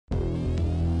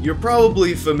You're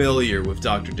probably familiar with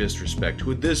Dr. Disrespect,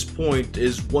 who at this point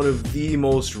is one of the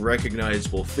most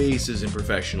recognizable faces in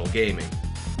professional gaming.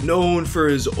 Known for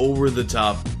his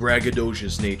over-the-top,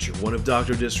 braggadocious nature, one of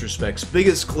Dr. Disrespect's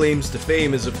biggest claims to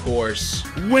fame is, of course,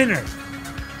 winner!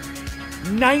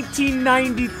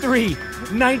 1993,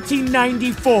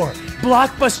 1994,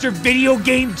 Blockbuster video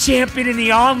game champion in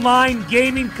the online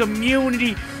gaming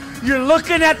community. You're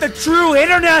looking at the true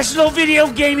international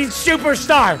video gaming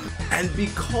superstar! And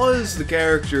because the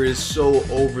character is so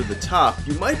over the top,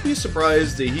 you might be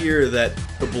surprised to hear that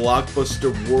the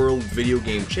Blockbuster World Video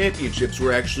Game Championships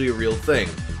were actually a real thing.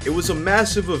 It was a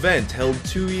massive event held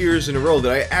 2 years in a row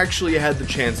that I actually had the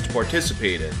chance to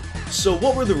participate in. So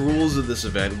what were the rules of this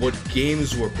event, what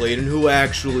games were played, and who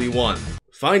actually won?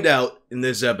 Find out in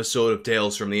this episode of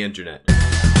Tales from the Internet.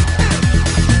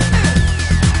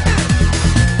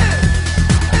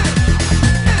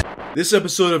 This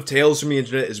episode of Tales from the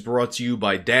Internet is brought to you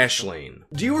by Dashlane.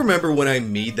 Do you remember when I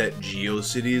made that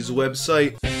GeoCities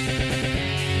website?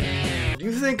 Do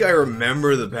you think I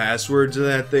remember the password to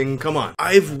that thing? Come on.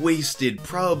 I've wasted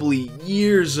probably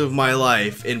years of my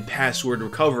life in password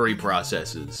recovery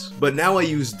processes. But now I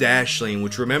use Dashlane,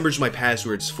 which remembers my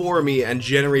passwords for me and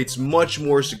generates much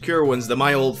more secure ones than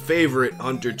my old favorite,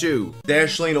 Hunter 2.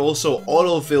 Dashlane also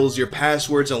autofills your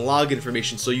passwords and login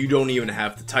information so you don't even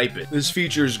have to type it. This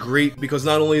feature is great because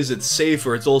not only is it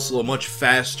safer, it's also a much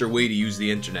faster way to use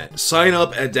the internet. Sign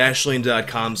up at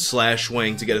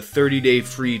dashlane.com/Whang to get a 30-day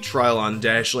free trial on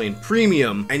Dashlane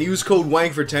Premium, and use code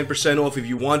Whang for 10% off if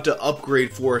you want to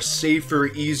upgrade for a safer,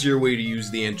 easier way to use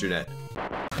the internet.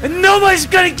 And nobody's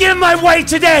gonna get in my way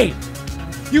today!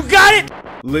 You got it?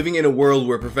 Living in a world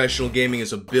where professional gaming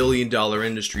is a billion-dollar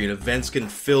industry and events can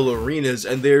fill arenas,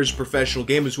 and there's professional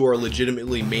gamers who are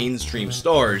legitimately mainstream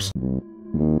stars,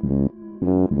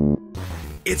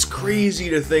 it's crazy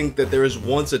to think that there was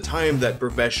once a time that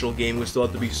professional gaming was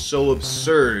thought to be so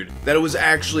absurd that it was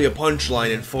actually a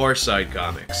punchline in Far Side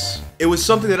comics. It was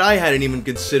something that I hadn't even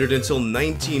considered until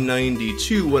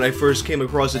 1992 when I first came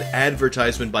across an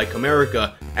advertisement by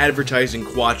Comerica advertising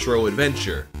Quattro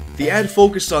Adventure. The ad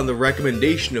focused on the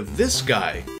recommendation of this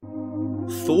guy,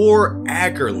 Thor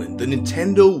Ackerland, the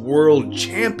Nintendo World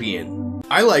Champion.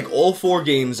 I like all 4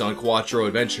 games on Quattro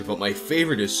Adventure, but my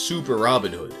favorite is Super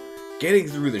Robin Hood. Getting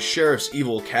through the sheriff's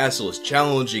evil castle is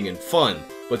challenging and fun,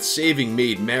 but saving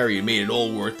Maid Marian made it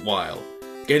all worthwhile.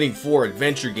 Getting 4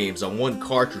 adventure games on 1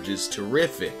 cartridge is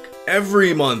terrific.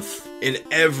 Every month, in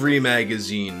every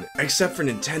magazine, except for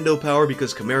Nintendo Power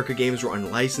because Comerica games were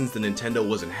unlicensed and Nintendo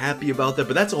wasn't happy about that,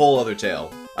 but that's a whole other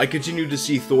tale. I continued to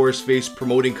see Thor's face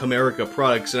promoting Comerica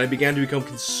products, and I began to become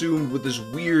consumed with this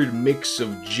weird mix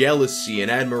of jealousy and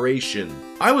admiration.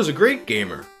 I was a great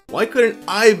gamer. Why couldn't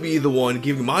I be the one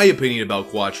giving my opinion about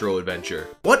Quattro Adventure?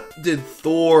 What did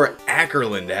Thor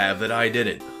Ackerland have that I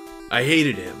didn't? I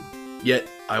hated him, yet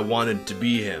I wanted to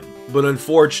be him. But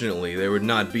unfortunately, there would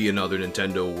not be another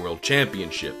Nintendo World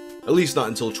Championship, at least not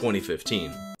until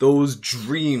 2015. Those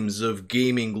dreams of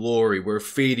gaming glory were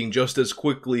fading just as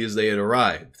quickly as they had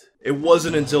arrived. It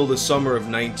wasn't until the summer of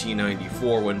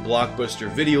 1994 when Blockbuster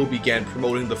Video began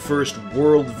promoting the first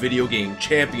World Video Game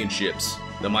Championships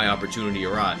that my opportunity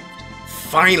arrived.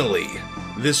 Finally!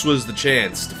 This was the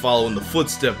chance to follow in the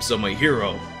footsteps of my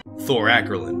hero, Thor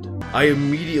Ackerland. I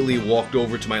immediately walked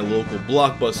over to my local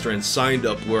Blockbuster and signed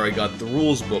up where I got the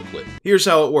rules booklet. Here's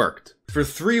how it worked. For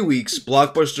 3 weeks,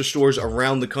 Blockbuster stores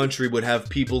around the country would have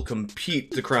people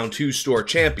compete to crown 2 store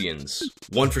champions.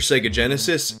 1 for Sega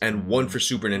Genesis and 1 for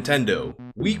Super Nintendo.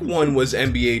 Week 1 was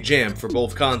NBA Jam for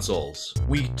both consoles.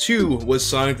 Week 2 was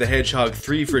Sonic the Hedgehog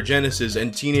 3 for Genesis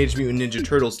and Teenage Mutant Ninja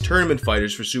Turtles Tournament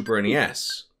Fighters for Super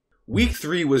NES. Week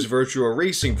 3 was Virtua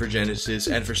Racing for Genesis,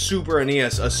 and for Super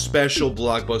NES, a special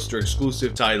Blockbuster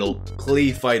exclusive title,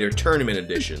 Clay Fighter Tournament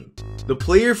Edition. The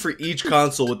player for each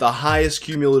console with the highest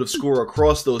cumulative score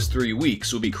across those 3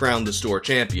 weeks would be crowned the store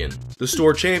champion. The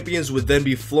store champions would then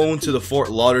be flown to the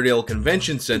Fort Lauderdale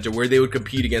Convention Center where they would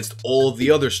compete against all of the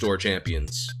other store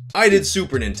champions. I did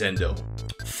Super Nintendo.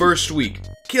 First week,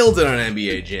 killed it on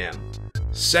NBA Jam.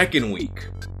 Second week,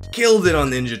 killed it on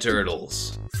Ninja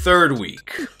Turtles. Third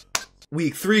week,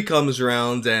 Week 3 comes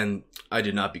around and I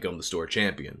did not become the store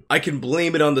champion. I can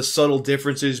blame it on the subtle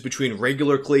differences between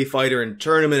regular Clay Fighter and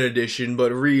Tournament Edition,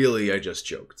 but really I just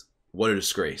joked. What a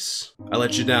disgrace. I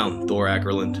let you down, Thor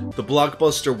Ackerland. The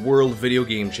Blockbuster World Video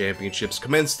Game Championships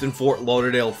commenced in Fort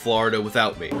Lauderdale, Florida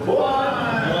without me.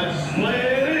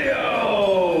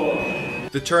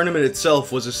 The tournament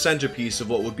itself was a centerpiece of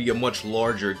what would be a much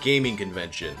larger gaming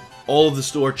convention. All of the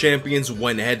store champions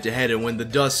went head to head, and when the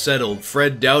dust settled,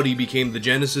 Fred Doughty became the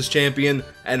Genesis champion,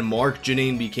 and Mark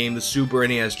Guinane became the Super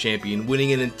NES champion,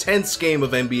 winning an intense game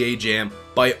of NBA Jam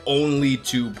by only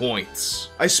 2 points.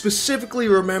 I specifically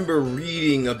remember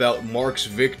reading about Mark's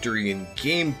victory in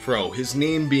GamePro, his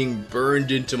name being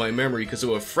burned into my memory because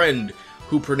of a friend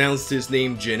who pronounced his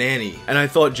name Guinane, and I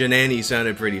thought Guinane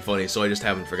sounded pretty funny, so I just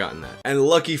haven't forgotten that. And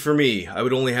lucky for me, I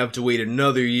would only have to wait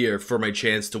another year for my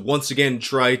chance to once again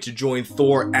try to join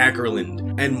Thor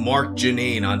Ackerland and Mark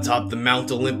Guinane on top the Mount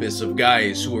Olympus of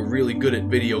guys who are really good at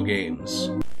video games.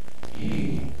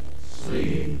 Eat,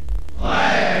 sleep,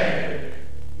 play.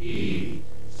 Eat,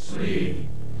 sleep,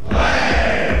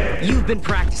 play. You've been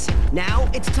practicing. Now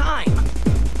it's time.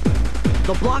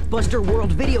 The Blockbuster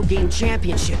World Video Game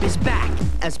Championship is back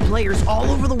as players all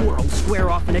over the world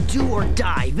square off in a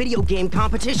do-or-die video game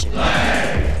competition.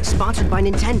 Play. Sponsored by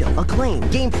Nintendo, Acclaim,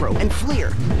 GamePro, and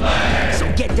Fleer. Play.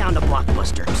 So get down to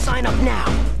Blockbuster. Sign up now.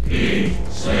 Eat,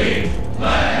 sleep,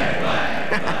 play.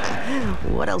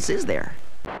 What else is there?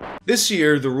 This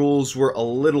year, the rules were a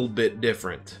little bit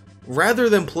different. Rather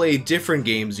than play different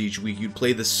games each week, you'd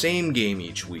play the same game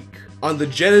each week. On the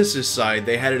Genesis side,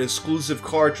 they had an exclusive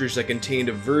cartridge that contained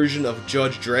a version of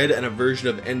Judge Dredd and a version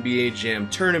of NBA Jam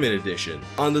Tournament Edition.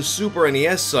 On the Super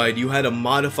NES side, you had a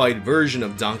modified version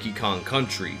of Donkey Kong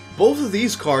Country. Both of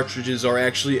these cartridges are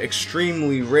actually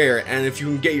extremely rare, and if you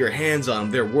can get your hands on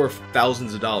them, they're worth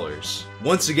thousands of dollars.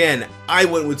 Once again, I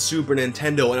went with Super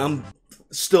Nintendo, and I'm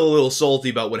still a little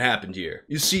salty about what happened here.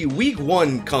 You see, week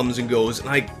 1 comes and goes, and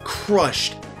I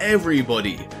crushed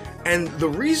everybody. And the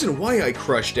reason why I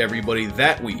crushed everybody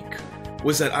that week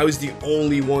was that I was the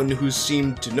only one who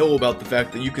seemed to know about the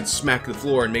fact that you could smack the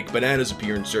floor and make bananas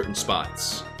appear in certain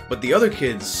spots. But the other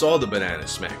kids saw the banana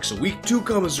smack, so week 2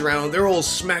 comes around, they're all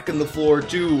smacking the floor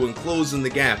too and closing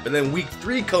the gap, and then week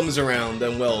 3 comes around,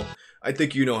 and well, I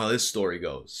think you know how this story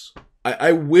goes.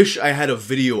 I wish I had a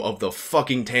video of the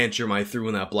fucking tantrum I threw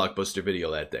in that Blockbuster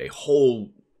video that day.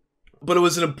 But it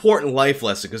was an important life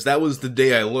lesson, because that was the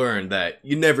day I learned that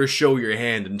you never show your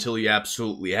hand until you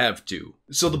absolutely have to.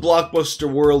 So the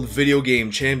Blockbuster World Video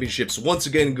Game Championships once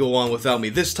again go on without me,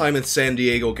 this time in San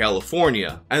Diego,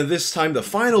 California. And this time the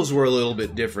finals were a little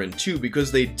bit different too,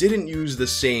 because they didn't use the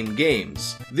same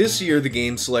games. This year the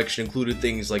game selection included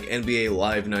things like NBA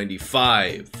Live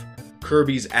 95,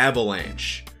 Kirby's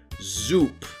Avalanche,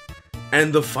 Zoop,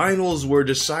 and the finals were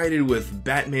decided with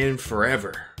Batman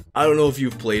Forever. I don't know if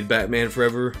you've played Batman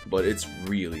Forever, but it's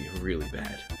really, really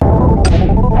bad.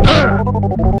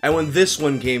 And when this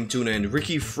one came to an end,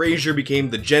 Ricky Frazier became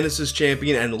the Genesis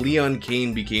champion and Leon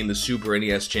Kane became the Super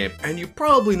NES champ. And you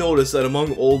probably noticed that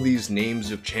among all these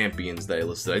names of champions that I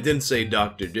listed, I didn't say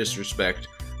Dr. Disrespect,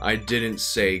 I didn't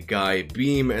say Guy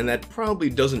Beam, and that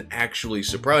probably doesn't actually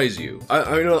surprise you. I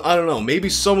don't know, maybe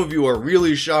some of you are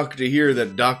really shocked to hear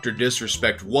that Dr.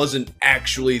 Disrespect wasn't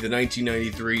actually the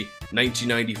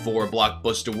 1993-1994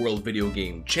 Blockbuster World Video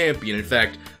Game Champion. In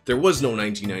fact, there was no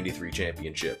 1993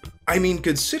 championship. I mean,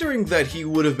 considering that he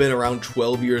would have been around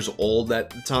 12 years old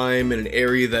at the time in an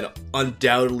area that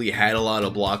undoubtedly had a lot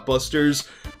of blockbusters,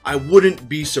 I wouldn't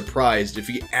be surprised if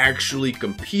he actually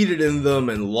competed in them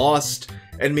and lost,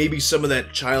 and maybe some of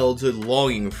that childhood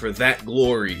longing for that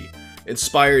glory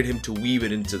inspired him to weave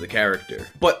it into the character.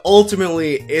 But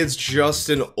ultimately, it's just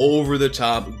an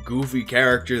over-the-top, goofy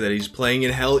character that he's playing,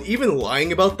 and hell, even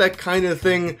lying about that kind of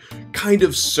thing kind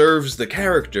of serves the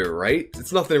character, right?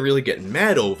 It's nothing to really get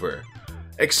mad over.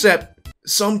 Except,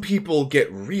 some people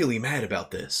get really mad about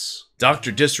this.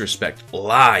 Dr. Disrespect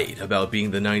lied about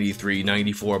being the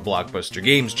 93-94 Blockbuster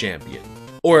Games champion.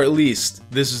 Or at least,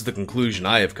 this is the conclusion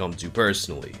I have come to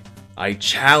personally. I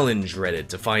challenge Reddit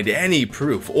to find any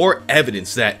proof or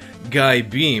evidence that Guy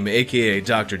Beam, aka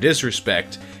Dr.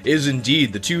 Disrespect, is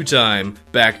indeed the two-time,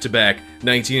 back-to-back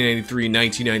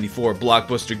 1993-1994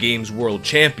 Blockbuster Games World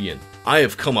Champion. I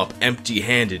have come up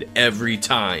empty-handed every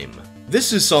time.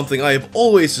 This is something I have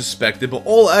always suspected, but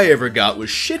all I ever got was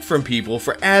shit from people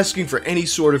for asking for any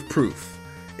sort of proof.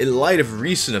 In light of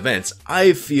recent events,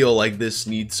 I feel like this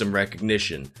needs some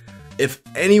recognition. If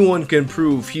anyone can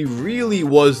prove he really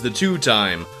was the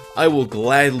two-time, I will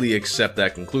gladly accept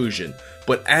that conclusion.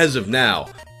 But as of now,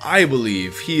 I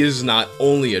believe he is not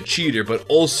only a cheater, but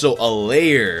also a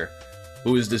liar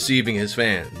who is deceiving his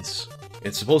fans.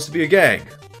 It's supposed to be a gag.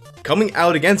 Coming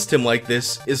out against him like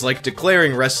this is like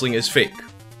declaring wrestling is fake.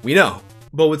 We know.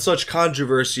 But with such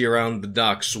controversy around the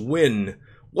Doc's win,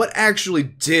 what actually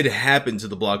did happen to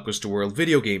the Blockbuster World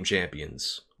Video Game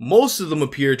Champions? Most of them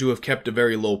appear to have kept a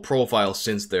very low profile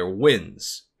since their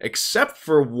wins. Except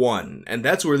for one, and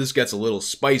that's where this gets a little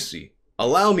spicy.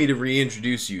 Allow me to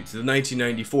reintroduce you to the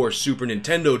 1994 Super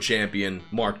Nintendo champion,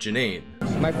 Mark Guinane.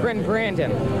 My friend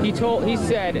Brandon, he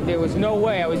said there was no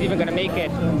way I was even gonna make it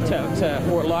to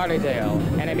Fort Lauderdale,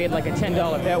 and I made like a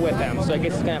 $10 bet with him, so I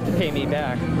guess he's gonna have to pay me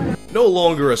back. No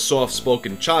longer a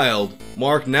soft-spoken child,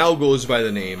 Mark now goes by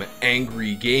the name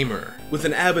Angry Gamer, with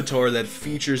an avatar that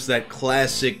features that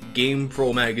classic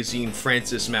GamePro magazine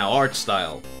Francis Mao art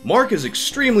style. Mark is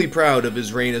extremely proud of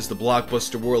his reign as the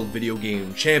Blockbuster World Video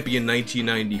Game Champion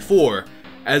 1994,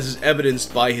 as is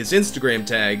evidenced by his Instagram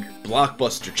tag,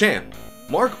 Blockbuster Champ.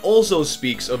 Mark also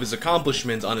speaks of his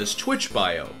accomplishments on his Twitch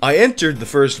bio. I entered the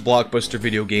first Blockbuster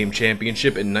Video Game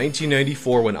Championship in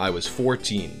 1994 when I was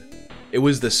 14. It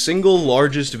was the single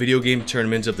largest video game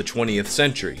tournament of the 20th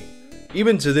century.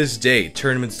 Even to this day,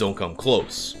 tournaments don't come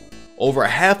close. Over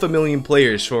 500,000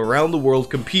 players from around the world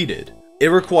competed. It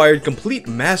required complete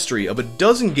mastery of a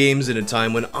dozen games in a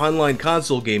time when online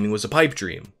console gaming was a pipe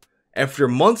dream. After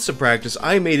months of practice,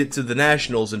 I made it to the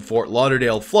Nationals in Fort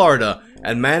Lauderdale, Florida,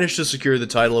 and managed to secure the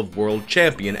title of World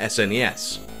Champion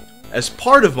SNES. As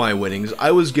part of my winnings,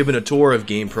 I was given a tour of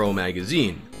GamePro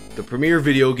magazine, the premier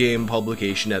video game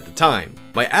publication at the time.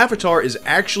 My avatar is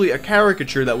actually a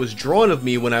caricature that was drawn of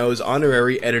me when I was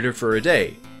honorary editor for a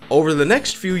day. Over the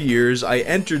next few years, I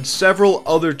entered several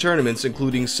other tournaments,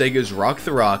 including Sega's Rock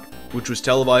the Rock, which was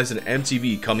televised on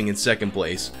MTV, coming in second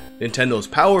place, Nintendo's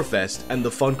Power Fest, and the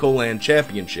Funko Land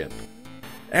Championship.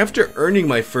 After earning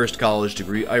my first college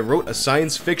degree, I wrote a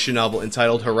science fiction novel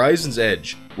entitled Horizon's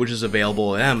Edge, which is available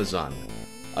on Amazon.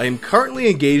 I am currently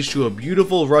engaged to a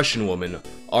beautiful Russian woman.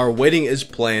 Our wedding is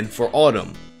planned for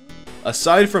autumn.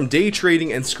 Aside from day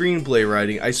trading and screenplay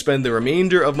writing, I spend the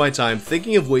remainder of my time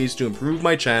thinking of ways to improve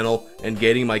my channel and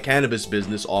getting my cannabis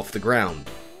business off the ground.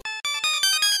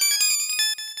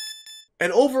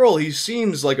 And overall, he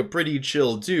seems like a pretty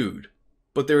chill dude.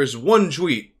 But there is one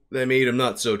tweet that made him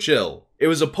not so chill. It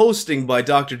was a posting by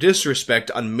drdisrespect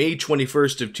on May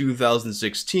 21st of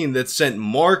 2016 that sent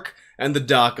Mark and the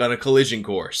Doc on a collision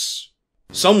course.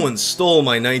 Someone stole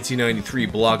my 1993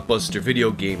 Blockbuster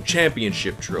Video Game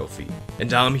Championship trophy,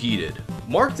 and I'm heated.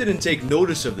 Mark didn't take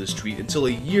notice of this tweet until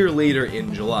a year later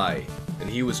in July, and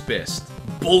he was pissed.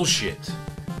 Bullshit.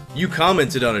 You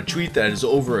commented on a tweet that is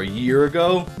over a year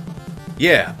ago?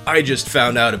 Yeah, I just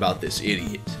found out about this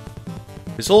idiot.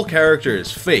 His whole character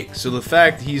is fake, so the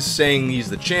fact he's saying he's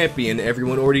the champion,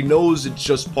 everyone already knows it's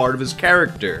just part of his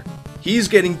character. He's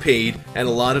getting paid, and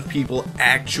a lot of people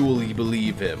actually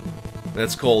believe him.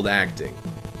 That's called acting.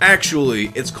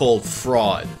 Actually, it's called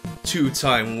fraud.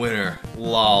 Two-time winner.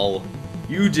 Lol.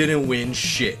 You didn't win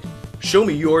shit. Show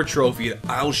me your trophy and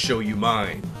I'll show you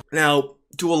mine. Now,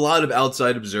 to a lot of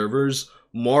outside observers,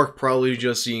 Mark probably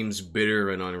just seems bitter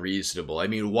and unreasonable. I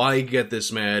mean, why get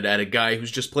this mad at a guy who's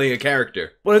just playing a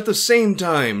character? But at the same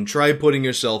time, try putting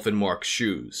yourself in Mark's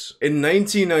shoes. In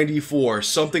 1994,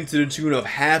 something to the tune of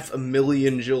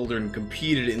 500,000 children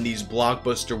competed in these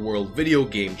Blockbuster World Video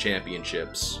Game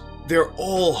Championships. They're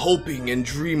all hoping and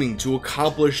dreaming to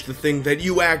accomplish the thing that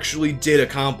you actually did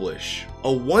accomplish.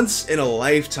 A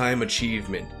once-in-a-lifetime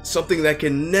achievement. Something that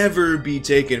can never be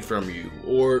taken from you,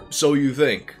 or so you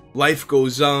think. Life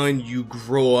goes on, you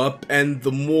grow up, and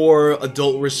the more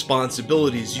adult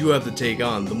responsibilities you have to take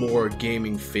on, the more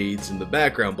gaming fades in the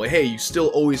background. But hey, you still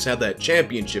always have that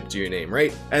championship to your name,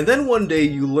 right? And then one day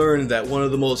you learn that one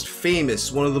of the most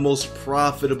famous, one of the most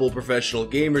profitable professional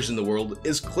gamers in the world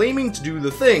is claiming to do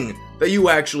the thing that you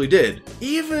actually did.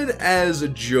 Even as a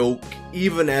joke,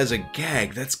 even as a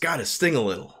gag, that's gotta sting a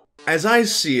little. As I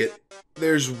see it,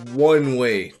 there's one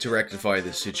way to rectify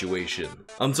this situation.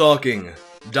 I'm talking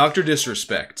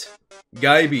drdisrespect,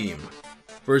 Guy Beam,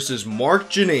 versus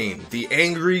Mark Guinane, the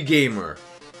Angry Gamer,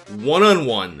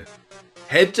 one-on-one,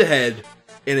 head-to-head,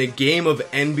 in a game of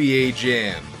NBA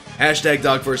Jam. Hashtag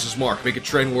Doc versus Mark, make a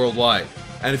trend worldwide.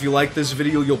 And if you like this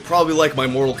video, you'll probably like my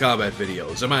Mortal Kombat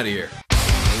videos. I'm out of here.